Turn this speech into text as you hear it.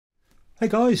Hey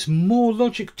guys, more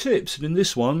logic tips, and in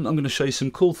this one I'm going to show you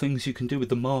some cool things you can do with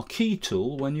the Marquee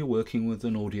tool when you're working with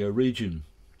an audio region.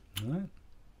 Alright.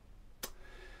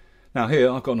 Now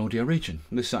here I've got an audio region.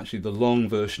 This is actually the long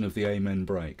version of the Amen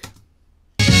break.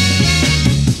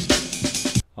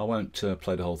 I won't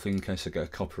play the whole thing in case I get a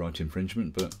copyright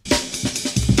infringement, but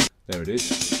there it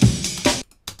is.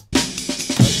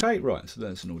 Okay, right, so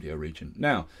there's an audio region.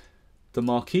 Now, the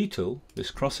Marquee tool,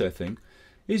 this crosshair thing,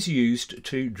 is used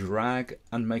to drag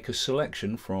and make a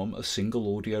selection from a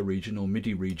single audio region or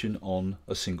MIDI region on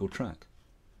a single track.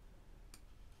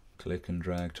 Click and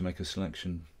drag to make a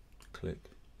selection, click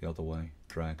the other way,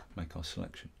 drag, make our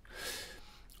selection.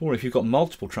 Or if you've got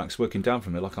multiple tracks working down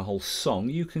from it, like a whole song,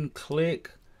 you can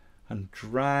click and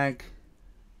drag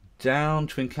down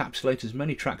to encapsulate as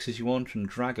many tracks as you want and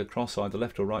drag across either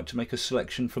left or right to make a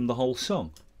selection from the whole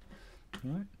song.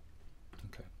 All right?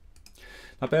 Okay.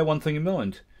 Now bear one thing in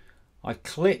mind. I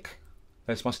click,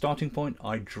 there's my starting point,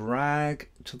 I drag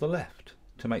to the left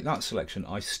to make that selection.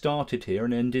 I started here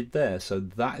and ended there, so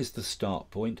that is the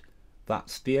start point,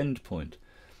 that's the end point.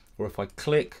 Or if I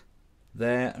click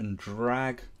there and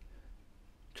drag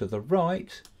to the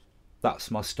right,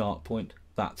 that's my start point,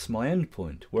 that's my end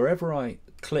point. Wherever I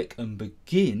click and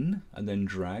begin and then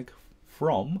drag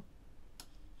from,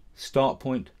 start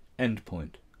point, end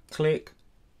point. Click,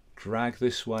 drag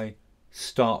this way,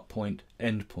 start point,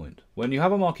 end point. When you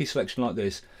have a marquee selection like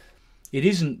this,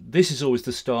 this is always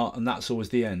the start and that's always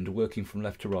the end, working from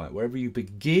left to right. Wherever you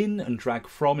begin and drag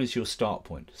from is your start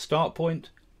point. Start point,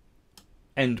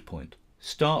 end point.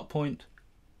 Start point,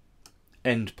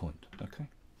 end point. Okay,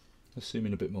 let's zoom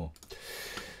in a bit more.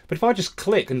 But if I just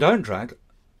click and don't drag,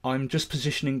 I'm just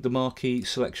positioning the marquee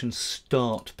selection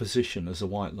start position as a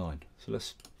white line. So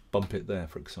let's bump it there,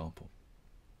 for example.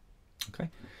 Okay.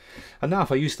 And now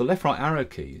if I use the left right arrow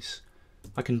keys,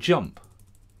 I can jump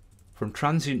from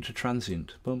transient to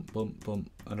transient, bump, bump, bump,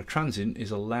 and a transient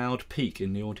is a loud peak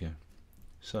in the audio.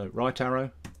 So right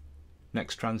arrow,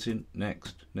 next transient,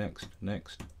 next, next,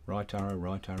 next, right arrow,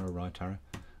 right arrow, right arrow.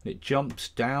 And it jumps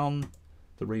down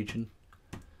the region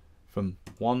from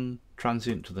one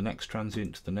transient to the next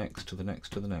transient to the next to the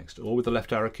next to the next, or with the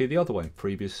left arrow key the other way,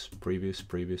 previous, previous,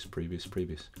 previous, previous,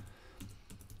 previous.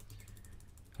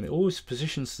 And it always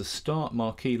positions the start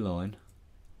marquee line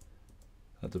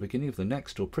at the beginning of the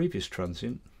next or previous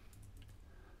transient,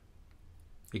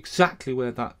 exactly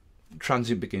where that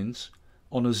transient begins,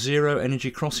 on a zero energy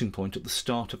crossing point at the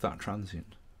start of that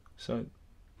transient. So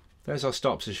there's our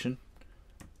start position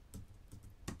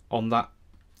on that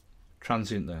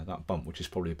transient there, that bump, which is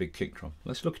probably a big kick drum.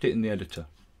 Let's look at it in the editor.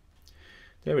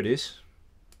 There it is.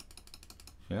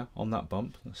 Yeah, on that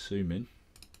bump. Let's zoom in.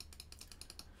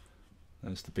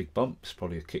 There's the big bump. It's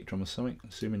probably a kick drum or something.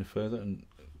 Zoom in further, and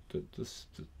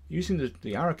using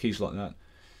the arrow keys like that,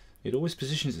 it always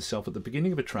positions itself at the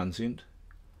beginning of a transient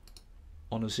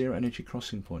on a zero energy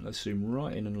crossing point. Let's zoom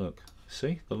right in and look.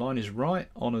 See, the line is right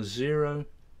on a zero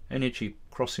energy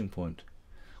crossing point,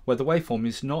 where the waveform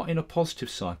is not in a positive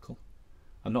cycle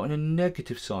and not in a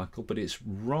negative cycle, but it's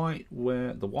right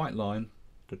where the white line,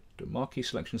 the marquee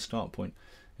selection start point,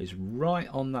 is right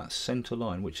on that center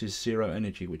line, which is zero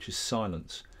energy, which is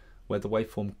silence, where the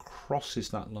waveform crosses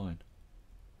that line.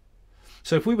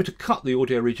 So if we were to cut the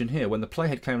audio region here, when the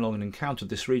playhead came along and encountered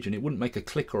this region, it wouldn't make a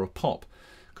click or a pop,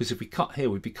 because if we cut here,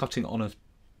 we'd be cutting on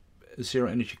a zero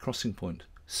energy crossing point.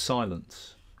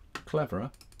 Silence.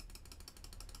 Cleverer.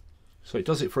 So it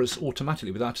does it for us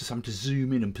automatically without us having to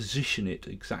zoom in and position it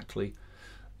exactly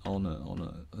on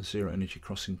a zero energy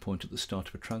crossing point at the start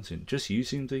of a transient. Just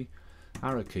using the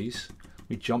arrow keys,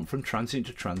 we jump from transient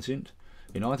to transient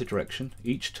in either direction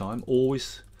each time.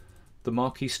 Always the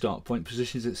marquee start point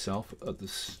positions itself at the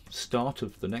start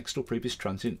of the next or previous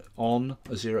transient on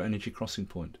a zero energy crossing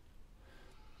point.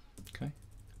 Okay,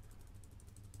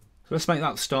 so let's make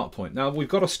that the start point. Now we've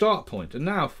got a start point, and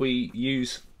now if we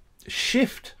use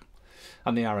shift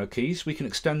and the arrow keys, we can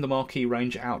extend the marquee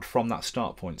range out from that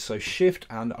start point. So shift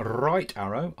and right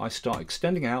arrow, I start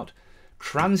extending out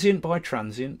transient by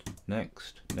transient,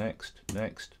 next, next,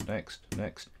 next, next,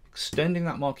 next, extending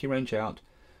that marquee range out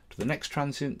to the next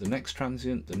transient, the next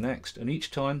transient, the next, and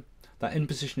each time that end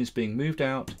position is being moved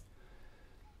out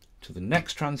to the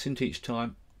next transient each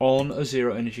time on a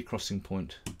zero energy crossing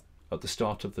point at the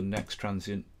start of the next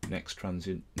transient, next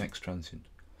transient, next transient.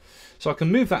 So I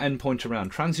can move that end point around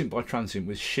transient by transient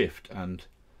with shift and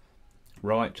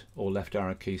right or left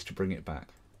arrow keys to bring it back.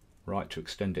 Right to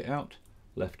extend it out,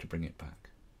 left to bring it back.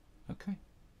 Okay.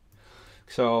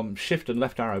 So shift and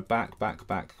left arrow back, back,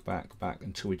 back, back, back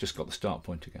until we just got the start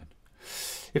point again.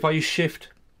 If I use shift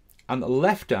And the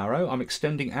left arrow, I'm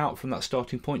extending out from that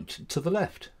starting point to the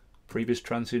left. Previous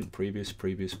transient, previous,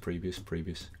 previous, previous,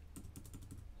 previous.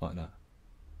 Like that.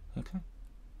 Okay.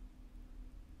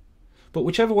 But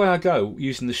whichever way I go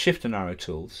using the shift and arrow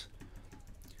tools,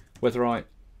 whether I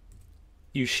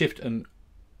use shift and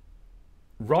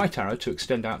right arrow to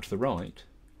extend out to the right,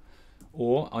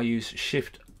 or I use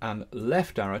shift and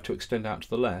left arrow to extend out to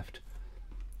the left,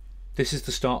 this is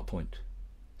the start point.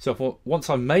 So once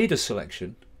I've made a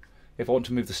selection, if I want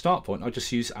to move the start point, I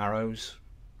just use arrows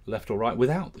left or right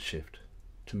without the shift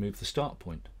to move the start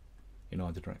point in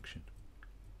either direction.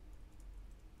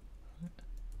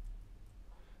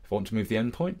 If I want to move the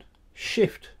end point,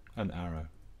 shift an arrow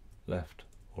left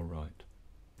or right.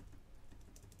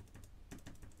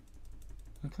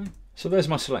 Okay, so there's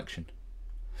my selection.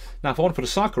 Now if I want to put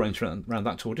a cycle range around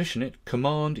that to audition it,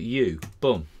 Command U,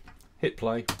 boom, hit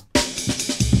play.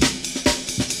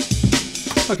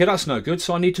 Okay, that's no good,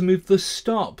 so I need to move the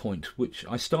start point, which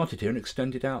I started here and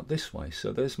extended out this way.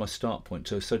 So there's my start point.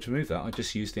 So to move that, I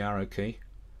just use the arrow key,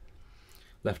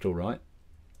 left or right.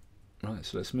 Right,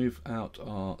 so let's move out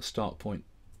our start point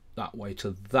that way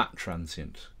to that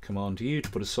transient. Command U to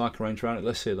put a cycle range around it.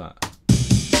 Let's hear that.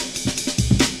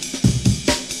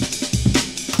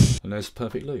 And there's a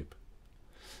perfect loop.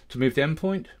 To move the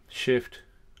endpoint, shift,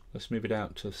 let's move it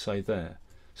out to say there.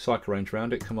 Cycle range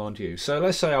around it, Command U. So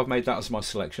let's say I've made that as my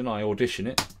selection, I audition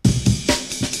it.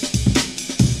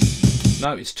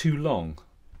 No, it's too long.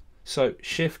 So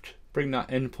shift, bring that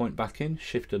endpoint back in,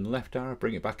 shift and left arrow,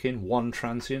 bring it back in, one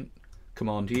transient,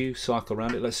 Command U, cycle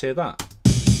around it, let's hear that.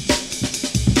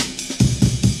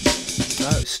 No,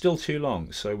 it's still too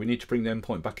long, so we need to bring the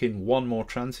endpoint back in, one more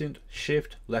transient,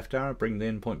 shift, left arrow, bring the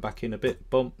endpoint back in a bit,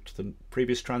 bump to the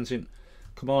previous transient,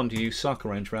 Command U,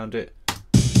 cycle range around it.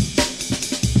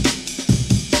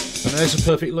 And there's a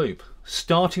perfect loop,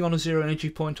 starting on a zero energy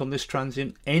point on this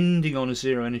transient, ending on a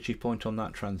zero energy point on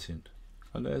that transient.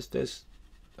 And there's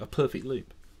a perfect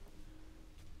loop.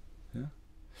 Yeah.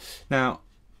 Now,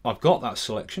 I've got that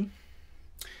selection.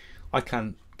 I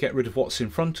can get rid of what's in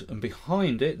front and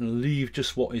behind it and leave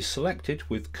just what is selected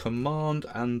with Command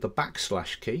and the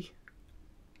backslash key.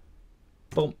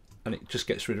 Boom, and it just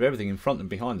gets rid of everything in front and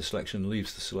behind the selection and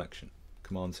leaves the selection.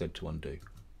 Command Z to undo.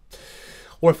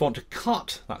 Or if I want to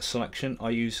cut that selection,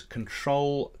 I use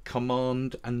Control,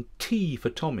 Command and T for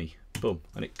Tommy. Boom,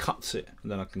 and it cuts it,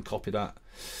 and then I can copy that,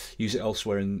 use it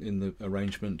elsewhere in the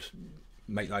arrangement,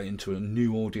 make that into a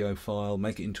new audio file,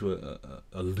 make it into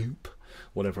a loop,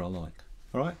 whatever I like.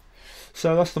 Alright,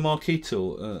 so that's the Marquee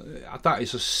tool. That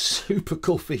is a super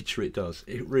cool feature it does,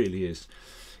 it really is.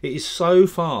 It is so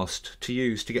fast to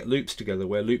use to get loops together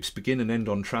where loops begin and end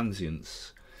on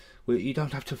transients. Where you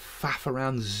don't have to faff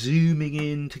around zooming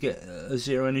in to get a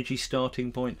zero energy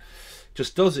starting point.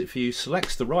 Just does it for you,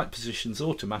 selects the right positions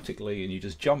automatically, and you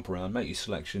just jump around, make your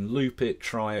selection, loop it,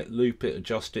 try it, loop it,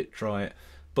 adjust it, try it,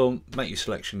 boom, make your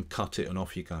selection, cut it, and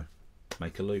off you go.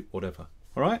 Make a loop, whatever.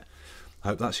 Alright? I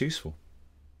hope that's useful.